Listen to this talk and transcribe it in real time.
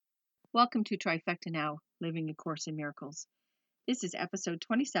Welcome to Trifecta Now, Living A Course in Miracles. This is episode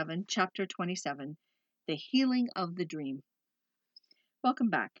 27, chapter 27, The Healing of the Dream. Welcome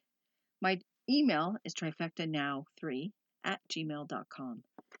back. My email is trifectanow3@gmail.com.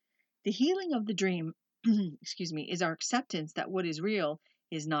 The healing of the dream, is our acceptance that what is real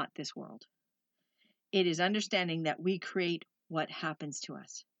is not this world. It is understanding that we create what happens to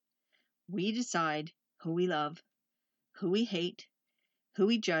us. We decide who we love, who we hate, who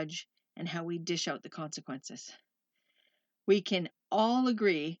we judge, and how we dish out the consequences. We can all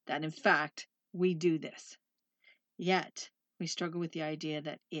agree that, in fact, we do this. Yet, we struggle with the idea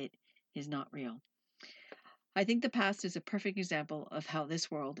that it is not real. I think the past is a perfect example of how this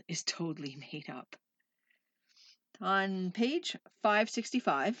world is totally made up. On page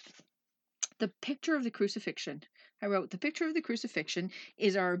 565, the picture of the crucifixion. I wrote, the picture of the crucifixion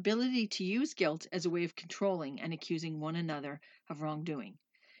is our ability to use guilt as a way of controlling and accusing one another of wrongdoing,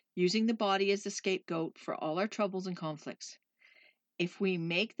 using the body as the scapegoat for all our troubles and conflicts. If we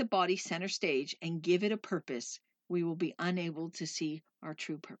make the body center stage and give it a purpose, we will be unable to see our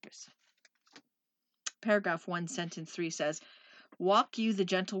true purpose. Paragraph 1, sentence 3 says, "Walk you the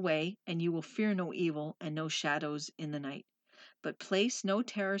gentle way, and you will fear no evil and no shadows in the night. But place no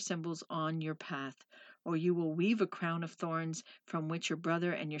terror symbols on your path, or you will weave a crown of thorns from which your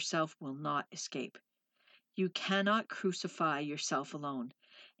brother and yourself will not escape. You cannot crucify yourself alone,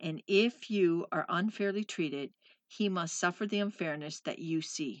 and if you are unfairly treated, he must suffer the unfairness that you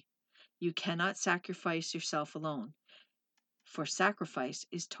see. You cannot sacrifice yourself alone, for sacrifice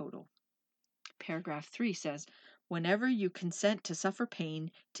is total." Paragraph 3 says, "Whenever you consent to suffer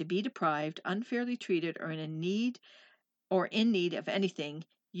pain, to be deprived, unfairly treated, or in need of anything,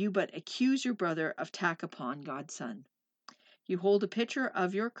 you but accuse your brother of attack upon God's Son. You hold a picture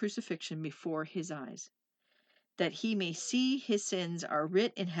of your crucifixion before his eyes, that he may see his sins are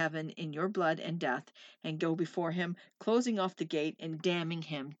writ in heaven in your blood and death, and go before him, closing off the gate and damning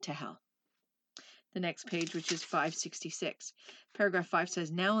him to hell." The next page, which is 566. Paragraph 5 says,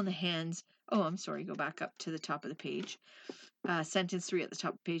 "Now in the hands..." Go back up to the top of the page. Sentence 3 at the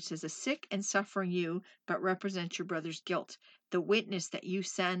top of the page says, "A sick and suffering you, but represent your brother's guilt, the witness that you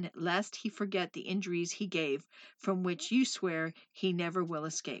send, lest he forget the injuries he gave, from which you swear he never will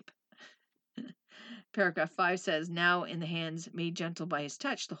escape." Paragraph 5 says, "Now in the hands made gentle by his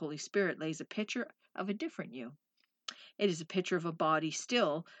touch, the Holy Spirit lays a picture of a different you. It is a picture of a body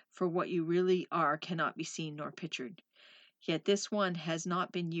still, for what you really are cannot be seen nor pictured. Yet this one has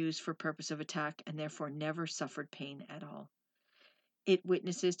not been used for purpose of attack, and therefore never suffered pain at all. It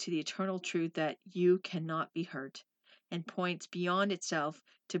witnesses to the eternal truth that you cannot be hurt, and points beyond itself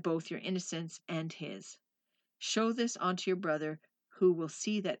to both your innocence and his. Show this unto your brother, who will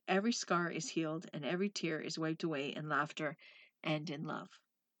see that every scar is healed and every tear is wiped away in laughter and in love."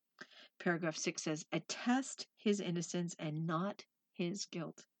 Paragraph 6 says, "Attest his innocence and not his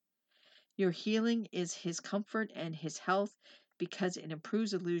guilt. Your healing is his comfort and his health, because it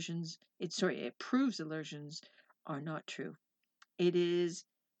proves illusions are not true. It is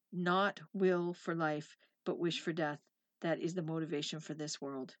not will for life, but wish for death, that is the motivation for this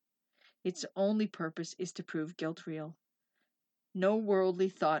world. Its only purpose is to prove guilt real. No worldly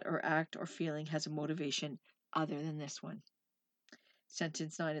thought or act or feeling has a motivation other than this one."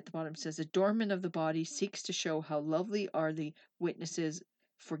 Sentence 9 at the bottom says, "Adornment of the body seeks to show how lovely are the witnesses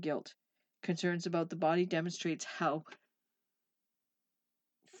for guilt. Concerns about the body demonstrates how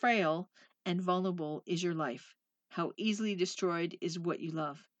frail and vulnerable is your life, how easily destroyed is what you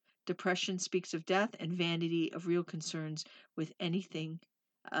love. Depression speaks of death, and vanity of real concern with anything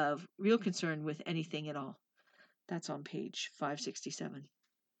at all." That's on page 567.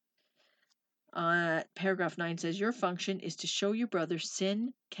 Paragraph 9 says, "Your function is to show your brother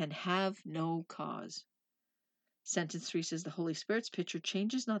sin can have no cause." Sentence 3 says, "The Holy Spirit's picture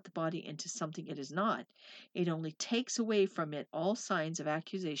changes not the body into something it is not. It only takes away from it all signs of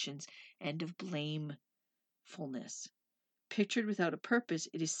accusations and of blamefulness. Pictured without a purpose,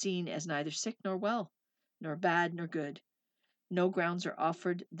 it is seen as neither sick nor well, nor bad nor good. No grounds are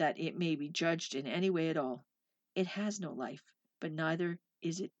offered that it may be judged in any way at all. It has no life, but neither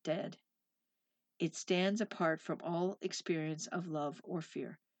is it dead. It stands apart from all experience of love or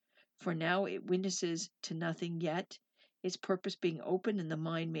fear. For now it witnesses to nothing yet, its purpose being open and the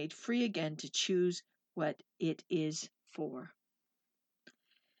mind made free again to choose what it is for."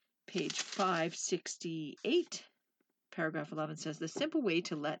 Page 568, paragraph 11 says, "The simple way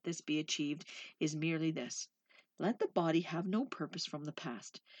to let this be achieved is merely this. Let the body have no purpose from the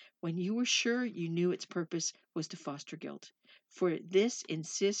past, when you were sure you knew its purpose was to foster guilt. For this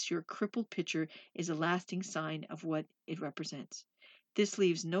insists your crippled picture is a lasting sign of what it represents. This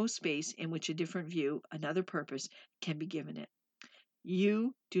leaves no space in which a different view, another purpose, can be given it.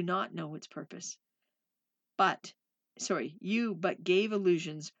 You do not know its purpose, you but gave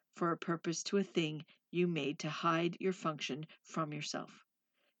illusions for a purpose to a thing you made to hide your function from yourself.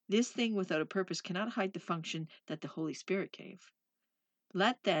 This thing without a purpose cannot hide the function that the Holy Spirit gave.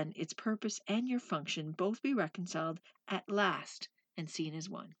 Let then its purpose and your function both be reconciled at last and seen as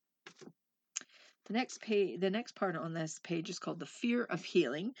one. The next part on this page is called the fear of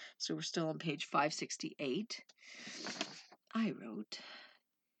healing. So we're still on page 568. I wrote,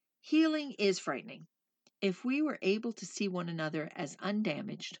 healing is frightening. If we were able to see one another as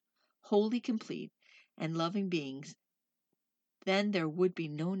undamaged, wholly complete, and loving beings, then there would be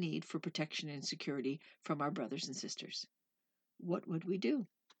no need for protection and security from our brothers and sisters. What would we do?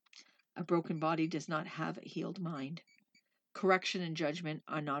 A broken body does not have a healed mind. Correction and judgment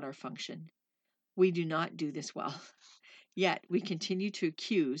are not our function. We do not do this well. Yet we continue to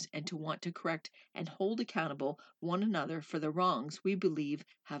accuse and to want to correct and hold accountable one another for the wrongs we believe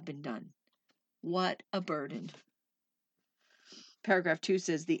have been done. What a burden. Paragraph 2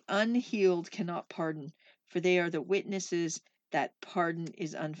 says, the unhealed cannot pardon, for they are the witnesses that pardon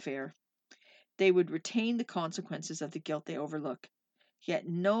is unfair. They would retain the consequences of the guilt they overlook. Yet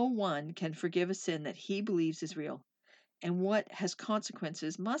no one can forgive a sin that he believes is real. And what has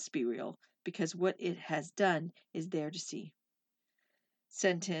consequences must be real, because what it has done is there to see.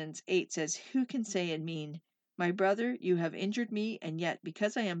 Sentence 8 says, who can say and mean, my brother, you have injured me, and yet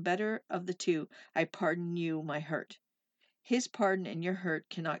because I am better of the two, I pardon you my hurt. His pardon and your hurt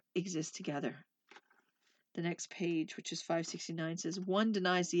cannot exist together. The next page, which is 569, says, one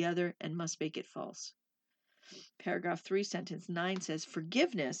denies the other and must make it false. Paragraph 3, sentence 9 says,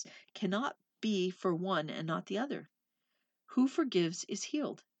 forgiveness cannot be for one and not the other. Who forgives is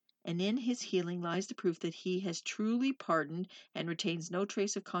healed, and in his healing lies the proof that he has truly pardoned and retains no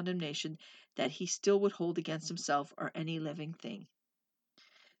trace of condemnation that he still would hold against himself or any living thing.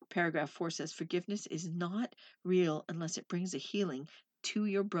 Paragraph 4 says, forgiveness is not real unless it brings a healing to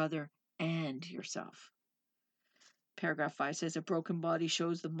your brother and yourself. Paragraph 5 says, a broken body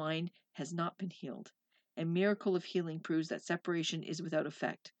shows the mind has not been healed. A miracle of healing proves that separation is without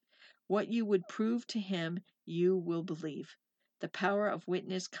effect. What you would prove to him, you will believe. The power of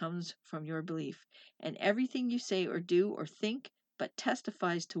witness comes from your belief, and everything you say or do or think but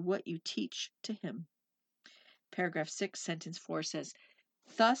testifies to what you teach to him. Paragraph 6, sentence 4 says,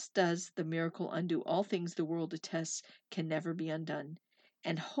 thus does the miracle undo all things the world detests can never be undone,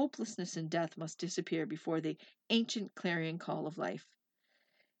 and hopelessness and death must disappear before the ancient clarion call of life.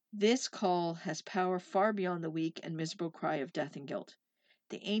 This call has power far beyond the weak and miserable cry of death and guilt.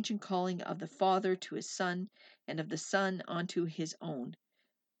 The ancient calling of the Father to his Son, and of the Son unto his own,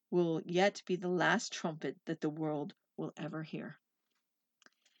 will yet be the last trumpet that the world will ever hear.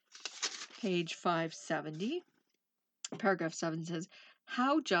 Page 570. Paragraph 7 says,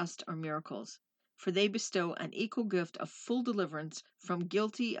 how just are miracles, for they bestow an equal gift of full deliverance from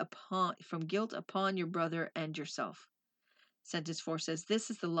guilt upon your brother and yourself. Sentence 4 says, this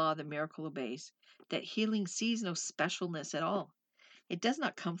is the law the miracle obeys, that healing sees no specialness at all. It does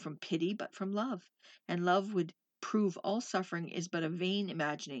not come from pity, but from love, and love would prove all suffering is but a vain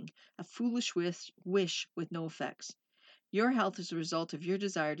imagining, a foolish wish with no effects. Your health is the result of your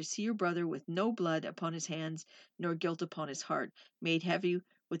desire to see your brother with no blood upon his hands, nor guilt upon his heart, made heavy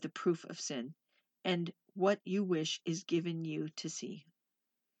with the proof of sin. And what you wish is given you to see.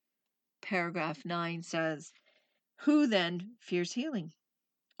 Paragraph 9 says, who then fears healing?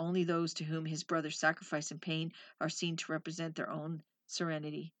 Only those to whom his brother's sacrifice and pain are seen to represent their own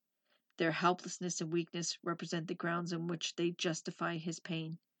serenity. Their helplessness and weakness represent the grounds on which they justify his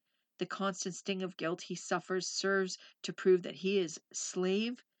pain. The constant sting of guilt he suffers serves to prove that he is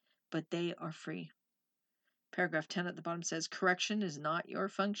slave, but they are free. Paragraph 10 at the bottom says, correction is not your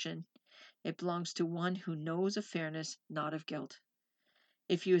function. It belongs to one who knows of fairness, not of guilt.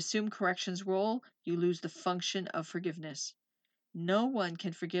 If you assume correction's role, you lose the function of forgiveness. No one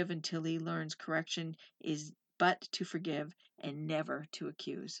can forgive until he learns correction is but to forgive and never to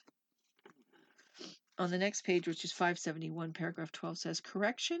accuse. On the next page, which is 571, paragraph 12 says,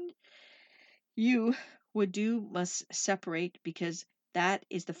 correction you would do must separate, because that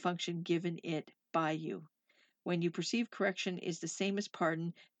is the function given it by you. When you perceive correction is the same as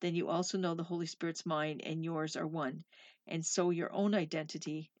pardon, then you also know the Holy Spirit's mind and yours are one, and so your own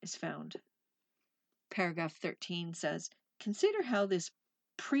identity is found. Paragraph 13 says, consider how this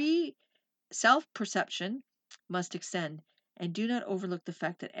self-perception must extend, and do not overlook the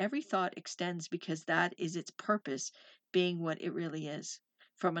fact that every thought extends because that is its purpose, being what it really is.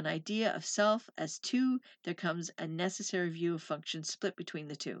 From an idea of self as two, there comes a necessary view of function split between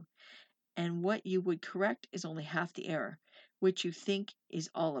the two. And what you would correct is only half the error, which you think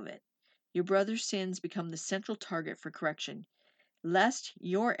is all of it. Your brother's sins become the central target for correction, lest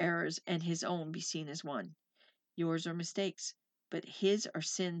your errors and his own be seen as one. Yours are mistakes, but his are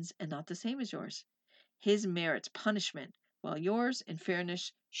sins and not the same as yours. His merits punishment, while yours, in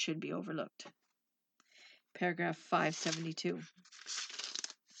fairness, should be overlooked. Paragraph 572.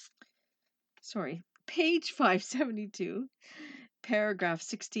 Page 572, paragraph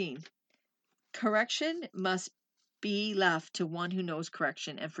 16. Correction must be left to one who knows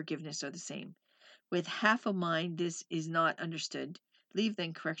correction and forgiveness are the same. With half a mind this is not understood. Leave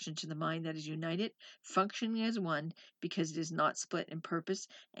then correction to the mind that is united, functioning as one, because it is not split in purpose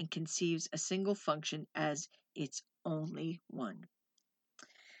and conceives a single function as its only one.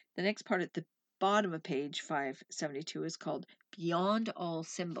 The next part at the bottom of page 572 is called Beyond All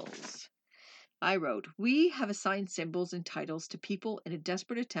Symbols. I wrote, we have assigned symbols and titles to people in a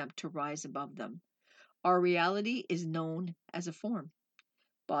desperate attempt to rise above them. Our reality is known as a form.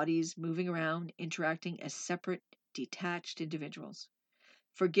 Bodies moving around, interacting as separate, detached individuals.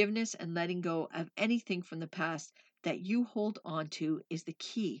 Forgiveness and letting go of anything from the past that you hold on to is the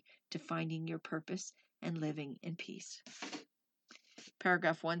key to finding your purpose and living in peace.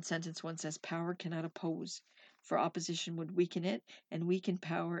 Paragraph 1, sentence 1 says, power cannot oppose, for opposition would weaken it, and weakened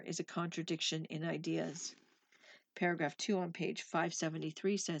power is a contradiction in ideas. Paragraph 2 on page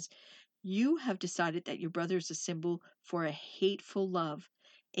 573 says, you have decided that your brother is a symbol for a hateful love,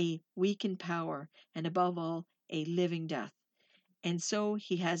 a weakened power, and above all, a living death. And so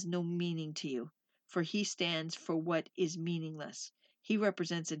he has no meaning to you, for he stands for what is meaningless. He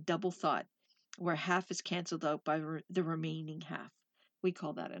represents a double thought, where half is cancelled out by the remaining half. We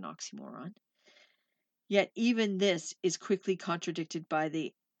call that an oxymoron. Yet even this is quickly contradicted by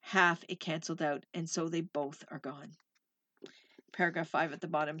the half it cancelled out, and so they both are gone. Paragraph 5 at the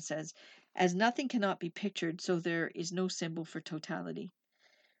bottom says, as nothing cannot be pictured, so there is no symbol for totality.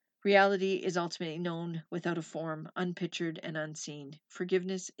 Reality is ultimately known without a form, unpictured and unseen.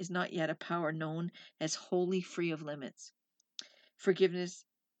 Forgiveness is not yet a power known as wholly free of limits.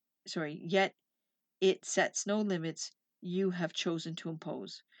 Yet it sets no limits you have chosen to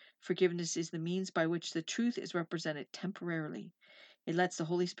impose. Forgiveness is the means by which the truth is represented temporarily. It lets the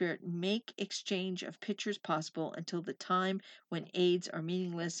Holy Spirit make exchange of pictures possible until the time when aids are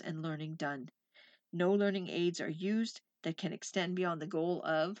meaningless and learning done. No learning aids are used that can extend beyond the goal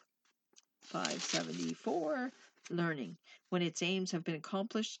of 574, learning. When its aims have been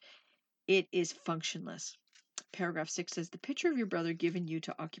accomplished, it is functionless. Paragraph 6 says, the picture of your brother given you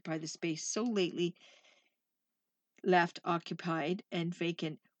to occupy the space so lately left occupied and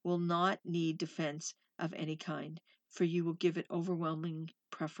vacant will not need defense of any kind, for you will give it overwhelming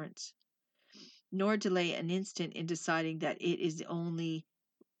preference, nor delay an instant in deciding that it is the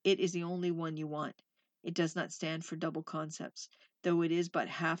only one you want. It does not stand for double concepts, though it is but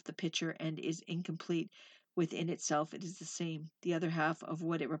half the picture and is incomplete within itself. It is the same. The other half of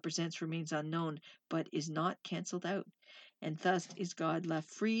what it represents remains unknown, but is not cancelled out, and thus is God left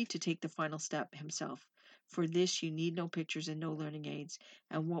free to take the final step himself. For this you need no pictures and no learning aids,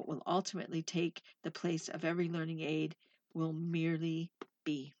 and what will ultimately take the place of every learning aid will merely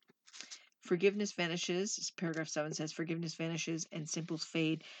be. Forgiveness vanishes, paragraph 7 says, forgiveness vanishes and symbols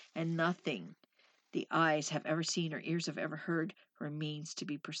fade, and nothing the eyes have ever seen or ears have ever heard remains to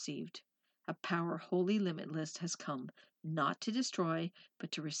be perceived. A power wholly limitless has come, not to destroy,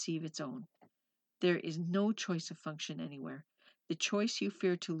 but to receive its own. There is no choice of function anywhere. The choice you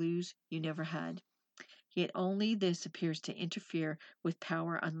fear to lose, you never had. Yet only this appears to interfere with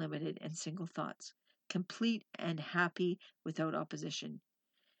power unlimited and single thoughts, complete and happy without opposition.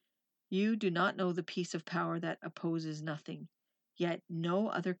 You do not know the peace of power that opposes nothing, yet no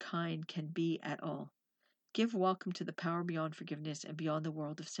other kind can be at all. Give welcome to the power beyond forgiveness and beyond the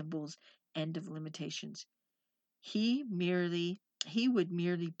world of symbols and of limitations. He would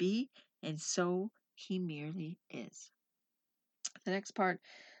merely be, and so he merely is. The next part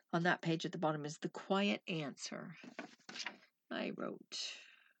on that page at the bottom is the quiet answer. I wrote,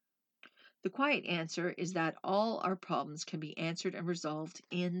 the quiet answer is that all our problems can be answered and resolved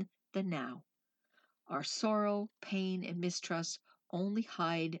in the now. Our sorrow, pain, and mistrust only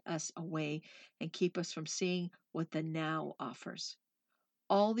hide us away and keep us from seeing what the now offers.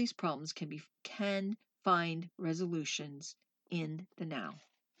 All these problems can find resolutions in the now.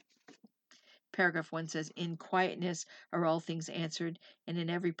 Paragraph 1 says, in quietness are all things answered, and in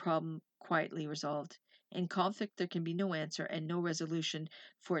every problem quietly resolved. In conflict, there can be no answer and no resolution,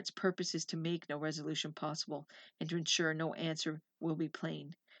 for its purpose is to make no resolution possible and to ensure no answer will be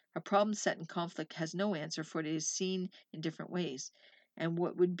plain. A problem set in conflict has no answer, for it is seen in different ways, and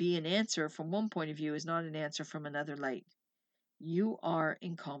what would be an answer from one point of view is not an answer from another light. You are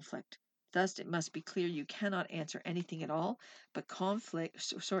in conflict. Thus, it must be clear you cannot answer anything at all, but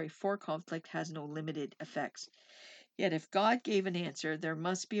for conflict has no limited effects. Yet, if God gave an answer, there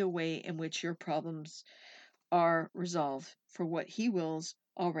must be a way in which your problems are resolved, for what He wills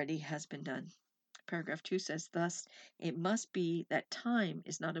already has been done. Paragraph 2 says, thus, it must be that time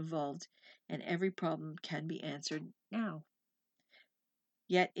is not involved and every problem can be answered now.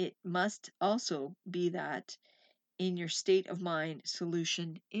 Yet it must also be that in your state of mind,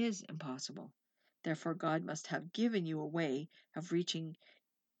 solution is impossible. Therefore, God must have given you a way of reaching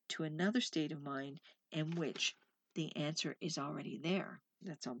to another state of mind in which the answer is already there.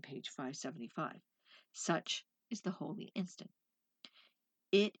 That's on page 575. Such is the holy instant.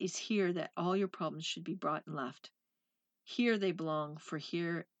 It is here that all your problems should be brought and left. Here they belong, for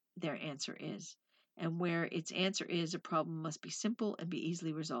here their answer is. And where its answer is, a problem must be simple and be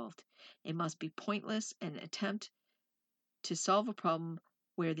easily resolved. It must be pointless an attempt to solve a problem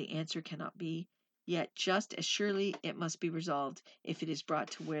where the answer cannot be, yet just as surely it must be resolved if it is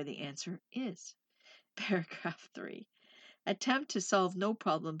brought to where the answer is. Paragraph 3. Attempt to solve no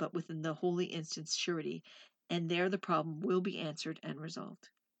problem but within the holy instant's surety, and there the problem will be answered and resolved.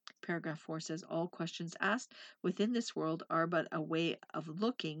 Paragraph 4 says, all questions asked within this world are but a way of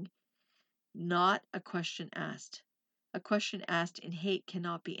looking, not a question asked. A question asked in hate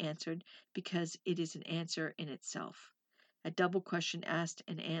cannot be answered because it is an answer in itself. A double question asked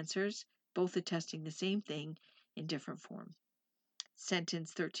and answers, both attesting the same thing in different form.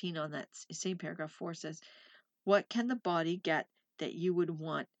 Sentence 13 on that same paragraph 4 says, what can the body get that you would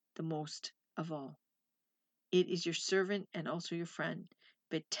want the most of all? It is your servant and also your friend,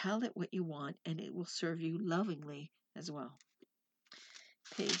 but tell it what you want and it will serve you lovingly as well.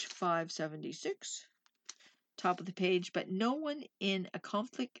 Page 576. Top of the page, but no one in a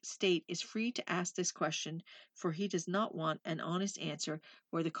conflict state is free to ask this question, for he does not want an honest answer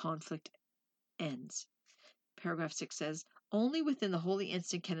where the conflict ends. Paragraph 6 says, only within the holy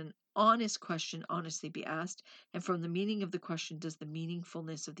instant can an honest question honestly be asked, and from the meaning of the question does the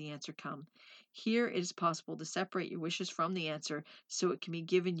meaningfulness of the answer come. Here it is possible to separate your wishes from the answer so it can be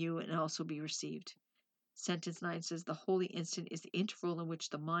given you and also be received. Sentence 9 says, the holy instant is the interval in which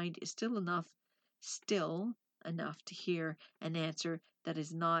the mind is still enough to hear an answer that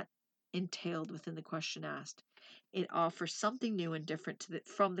is not entailed within the question asked. It offers something new and different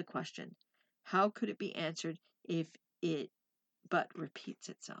from the question. How could it be answered if it but repeats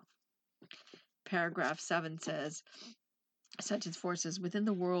itself? Paragraph 7 says, sentence 4 says, within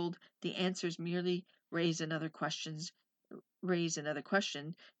the world, the answers merely raise another question,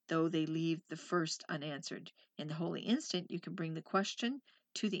 though they leave the first unanswered. In the holy instant, you can bring the question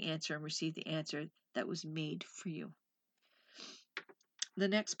to the answer and receive the answer that was made for you. The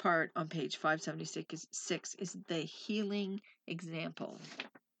next part on page 576 is the healing example.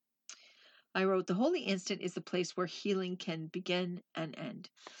 I wrote, the holy instant is the place where healing can begin and end.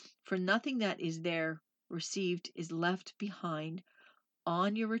 For nothing that is there received is left behind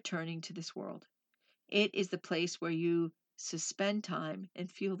on your returning to this world. It is the place where you suspend time and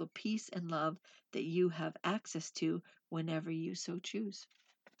feel the peace and love that you have access to whenever you so choose.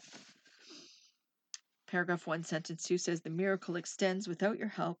 Paragraph 1, sentence 2 says, the miracle extends without your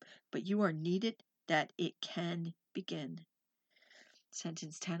help, but you are needed that it can begin.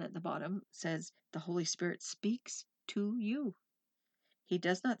 Sentence 10 at the bottom says, the Holy Spirit speaks to you. He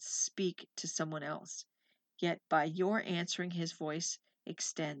does not speak to someone else, yet by your answering his voice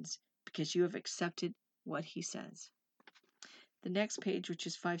extends because you have accepted what he says. The next page, which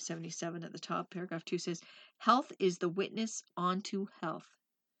is 577 at the top, paragraph 2 says, health is the witness onto health.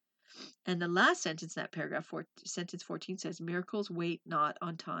 And the last sentence in that paragraph, sentence 14 says, miracles wait not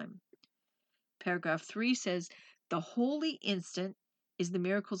on time. Paragraph 3 says, the holy instant is the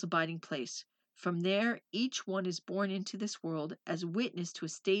miracle's abiding place. From there, each one is born into this world as witness to a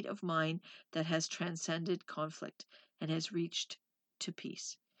state of mind that has transcended conflict and has reached to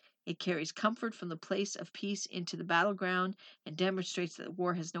peace. It carries comfort from the place of peace into the battleground and demonstrates that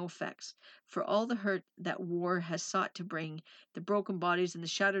war has no effects. For all the hurt that war has sought to bring, the broken bodies and the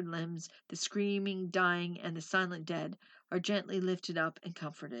shattered limbs, the screaming, dying, and the silent dead are gently lifted up and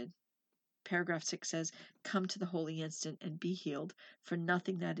comforted. Paragraph 6 says, come to the holy instant and be healed, for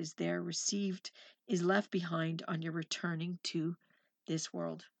nothing that is there received is left behind on your returning to this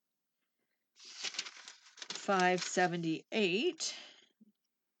world. 578.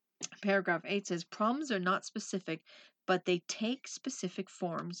 Paragraph 8 says, problems are not specific, but they take specific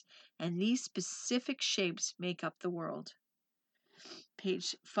forms, and these specific shapes make up the world.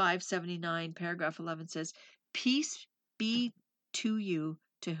 Page 579, paragraph 11 says, peace be to you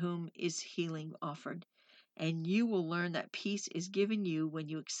to whom is healing offered, and you will learn that peace is given you when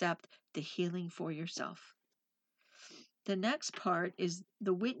you accept the healing for yourself. The next part is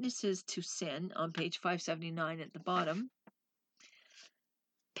the witnesses to sin on page 579 at the bottom.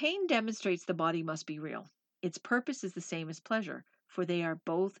 Pain demonstrates the body must be real. Its purpose is the same as pleasure, for they are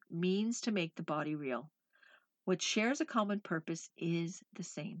both means to make the body real. What shares a common purpose is the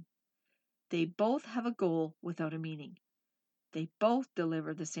same. They both have a goal without a meaning. They both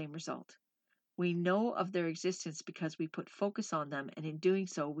deliver the same result. We know of their existence because we put focus on them, and in doing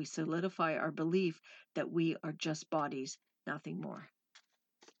so, we solidify our belief that we are just bodies, nothing more.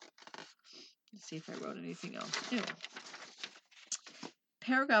 Let's see if I wrote anything else new.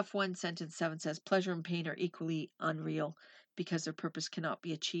 Paragraph 1, sentence 7 says, pleasure and pain are equally unreal because their purpose cannot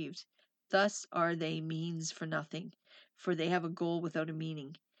be achieved. Thus are they means for nothing, for they have a goal without a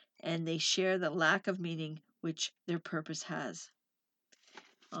meaning, and they share the lack of meaning which their purpose has.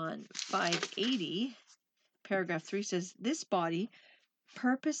 On 580, paragraph 3 says, this body,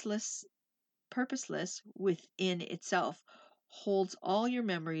 purposeless within itself, holds all your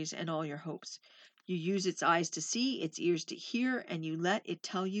memories and all your hopes. You use its eyes to see, its ears to hear, and you let it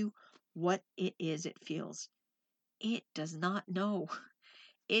tell you what it is it feels. It does not know.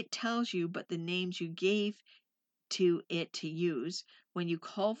 It tells you but the names you gave to it to use when you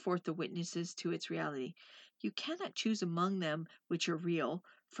call forth the witnesses to its reality. You cannot choose among them which are real,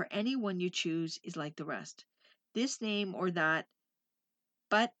 for any one you choose is like the rest. This name or that,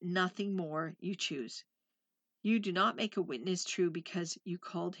 but nothing more you choose. You do not make a witness true because you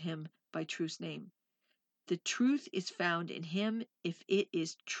called him by truth's name. The truth is found in him if it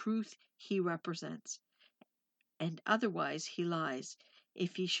is truth he represents, and otherwise he lies,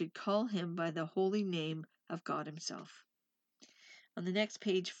 if he should call him by the holy name of God himself. On the next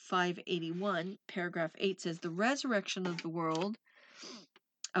page, 581, paragraph 8 says, the resurrection of the world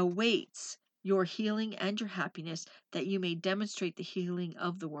awaits your healing and your happiness, that you may demonstrate the healing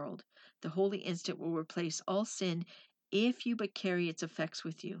of the world. The holy instant will replace all sin if you but carry its effects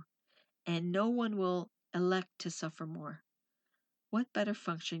with you, and no one will elect to suffer more. What better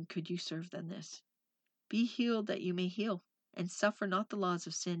function could you serve than this? Be healed that you may heal, and suffer not the laws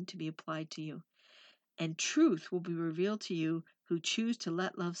of sin to be applied to you. And truth will be revealed to you who choose to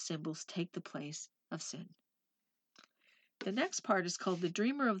let love's symbols take the place of sin. The next part is called the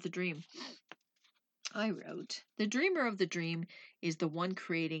dreamer of the dream. I wrote, the dreamer of the dream is the one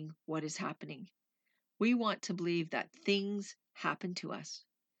creating what is happening. We want to believe that things happen to us.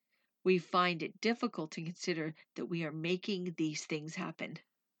 We find it difficult to consider that we are making these things happen.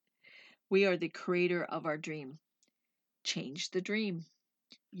 We are the creator of our dream. Change the dream.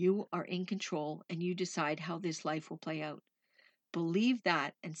 You are in control and you decide how this life will play out. Believe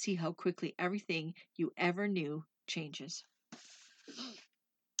that and see how quickly everything you ever knew changes.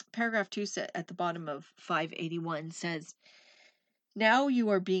 Paragraph 2 at the bottom of 581 says, now you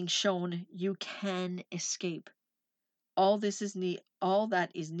are being shown you can escape. All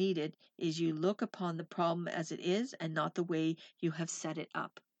that is needed is you look upon the problem as it is and not the way you have set it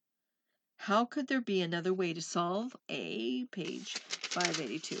up. How could there be another way to solve a page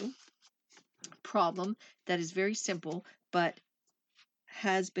 582 problem that is very simple but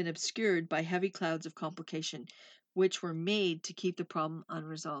has been obscured by heavy clouds of complication, which were made to keep the problem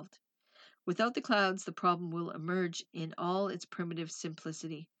unresolved? Without the clouds, the problem will emerge in all its primitive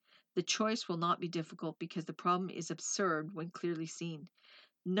simplicity. The choice will not be difficult because the problem is absurd when clearly seen.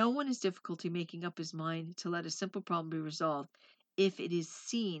 No one is difficulty making up his mind to let a simple problem be resolved if it is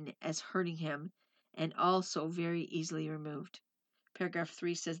seen as hurting him and also very easily removed. Paragraph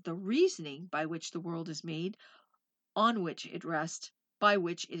 3 says, the reasoning by which the world is made, on which it rests, by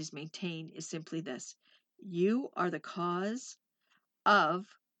which it is maintained, is simply this. You are the cause of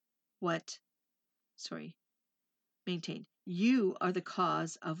maintain. You are the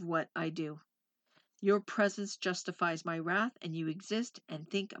cause of what I do. Your presence justifies my wrath, and you exist and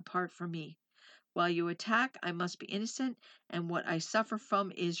think apart from me. While you attack, I must be innocent, and what I suffer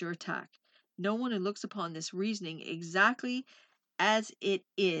from is your attack. No one who looks upon this reasoning exactly as it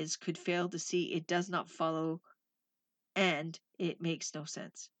is could fail to see it does not follow, and it makes no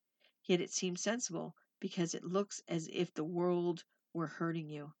sense. Yet it seems sensible, because it looks as if the world were hurting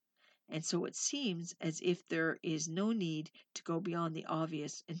you. And so it seems as if there is no need to go beyond the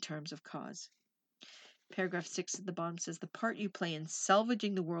obvious in terms of cause. Paragraph 6 at the bottom says, the part you play in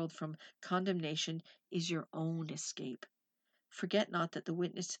salvaging the world from condemnation is your own escape. Forget not that the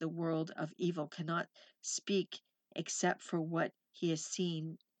witness to the world of evil cannot speak except for what he has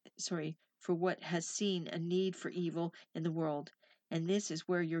seen, for what has seen a need for evil in the world, and this is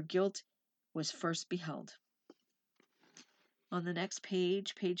where your guilt was first beheld. On the next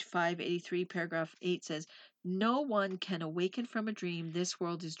page, page 583, paragraph 8 says, no one can awaken from a dream this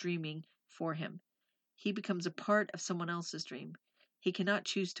world is dreaming for him. He becomes a part of someone else's dream. He cannot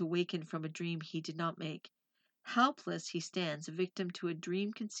choose to waken from a dream he did not make. Helpless he stands, a victim to a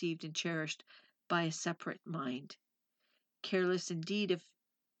dream conceived and cherished by a separate mind. Careless indeed of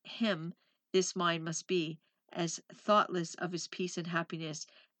him this mind must be, as thoughtless of his peace and happiness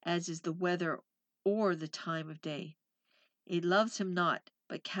as is the weather or the time of day. It loves him not,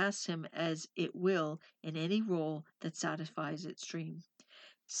 but casts him as it will in any role that satisfies its dream.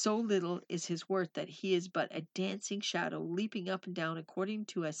 So little is his worth that he is but a dancing shadow, leaping up and down according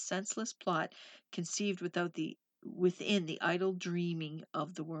to a senseless plot conceived within the idle dreaming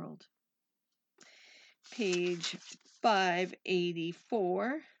of the world. Page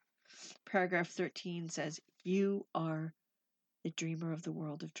 584, paragraph 13 says, you are the dreamer of the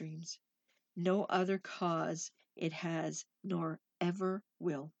world of dreams. No other cause it has, nor ever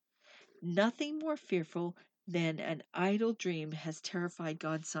will. Nothing more fearful than an idle dream has terrified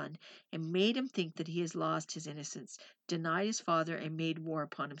God's Son, and made him think that he has lost his innocence, denied his Father, and made war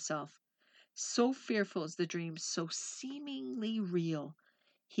upon himself. So fearful is the dream, so seemingly real,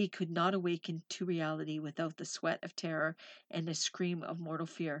 he could not awaken to reality without the sweat of terror and a scream of mortal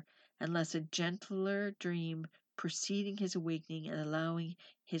fear, unless a gentler dream preceding his awakening and allowing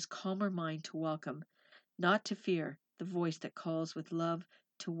his calmer mind to welcome, not to fear, the voice that calls with love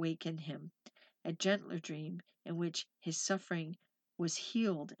to waken him. A gentler dream in which his suffering was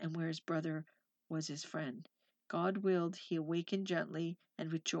healed and where his brother was his friend. God willed he awaken gently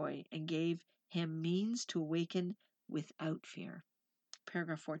and with joy, and gave him means to awaken without fear.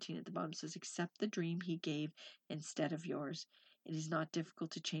 Paragraph 14 at the bottom says, accept the dream he gave instead of yours. It is not difficult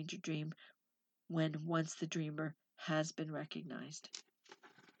to change a dream when once the dreamer has been recognized.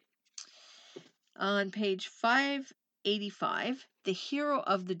 On page 585, the hero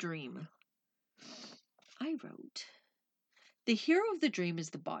of the dream. I wrote, the hero of the dream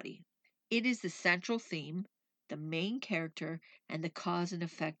is the body. It is the central theme, the main character, and the cause and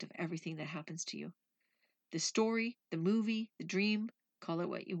effect of everything that happens to you. The story, the movie, the dream, call it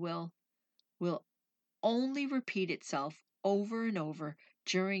what you will only repeat itself over and over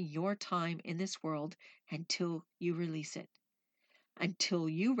during your time in this world until you release it. Until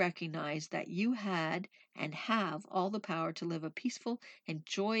you recognize that you had and have all the power to live a peaceful and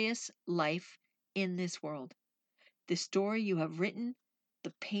joyous life in this world. The story you have written,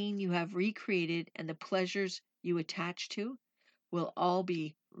 the pain you have recreated, and the pleasures you attach to will all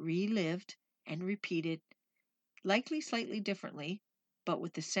be relived and repeated, likely slightly differently, but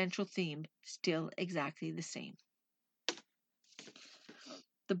with the central theme still exactly the same.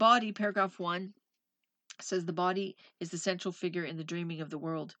 The body, paragraph 1, says the body is the central figure in the dreaming of the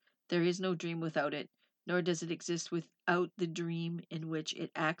world. There is no dream without it, nor does it exist without the dream in which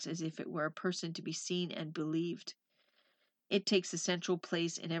it acts as if it were a person to be seen and believed. It takes a central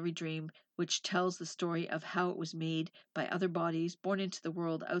place in every dream, which tells the story of how it was made by other bodies, born into the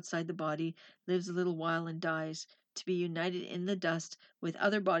world outside the body, lives a little while and dies, to be united in the dust with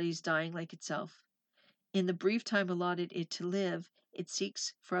other bodies dying like itself. In the brief time allotted it to live, it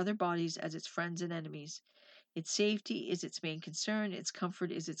seeks for other bodies as its friends and enemies. Its safety is its main concern, its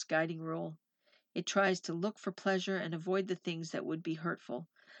comfort is its guiding rule. It tries to look for pleasure and avoid the things that would be hurtful.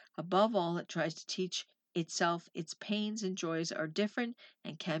 Above all, it tries to teach itself its pains and joys are different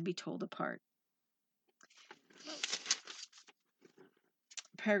and can be told apart.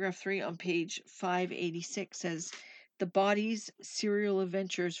 Paragraph 3 on page 586 says, the body's serial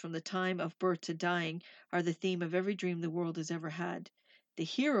adventures from the time of birth to dying are the theme of every dream the world has ever had. The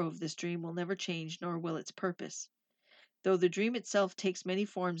hero of this dream will never change, nor will its purpose. Though the dream itself takes many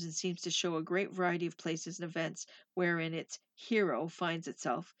forms and seems to show a great variety of places and events wherein its hero finds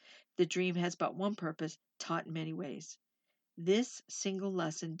itself, the dream has but one purpose, taught in many ways. This single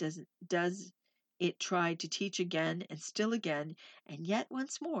lesson does it try to teach again and still again, and yet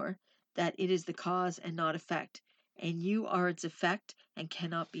once more, that it is the cause and not effect, and you are its effect and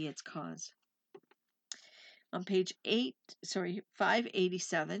cannot be its cause. On page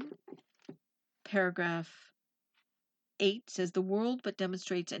 587, paragraph 8 says, the world but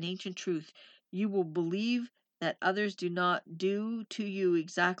demonstrates an ancient truth. You will believe that others do not do to you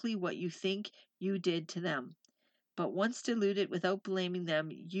exactly what you think you did to them. But once deluded without blaming them,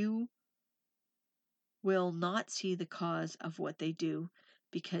 you will not see the cause of what they do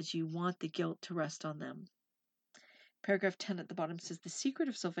because you want the guilt to rest on them. Paragraph 10 at the bottom says, the secret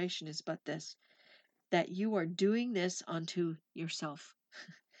of salvation is but this, that you are doing this unto yourself.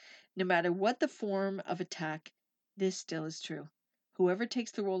 No matter what the form of attack, this still is true. Whoever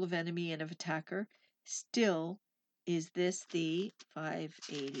takes the role of enemy and of attacker, still is this the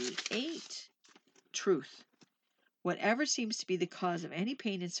 588 truth. Whatever seems to be the cause of any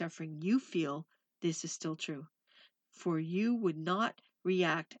pain and suffering you feel, this is still true. For you would not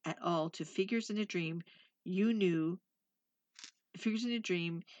react at all to figures in a dream you knew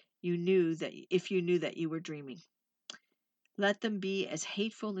that if you knew that you were dreaming. Let them be as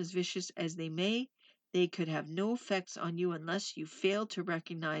hateful and as vicious as they may, they could have no effects on you unless you fail to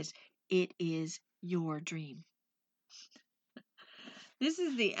recognize it is your dream. This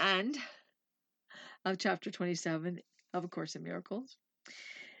is the end of chapter 27 of A Course in Miracles.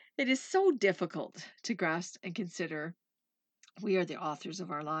 It is so difficult to grasp and consider we are the authors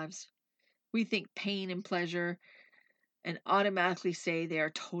of our lives. We think pain and pleasure and automatically say they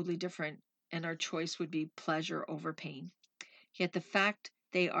are totally different, and our choice would be pleasure over pain. Yet the fact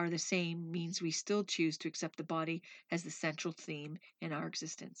they are the same means we still choose to accept the body as the central theme in our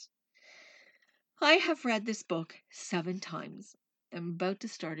existence. I have read this book 7 times. I'm about to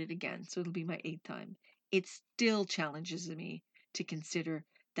start it again, so it'll be my 8th time. It still challenges me to consider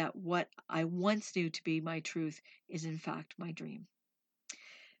that what I once knew to be my truth is in fact my dream.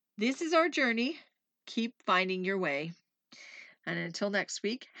 This is our journey. Keep finding your way. And until next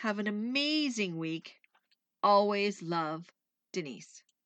week, have an amazing week. Always love, Denise.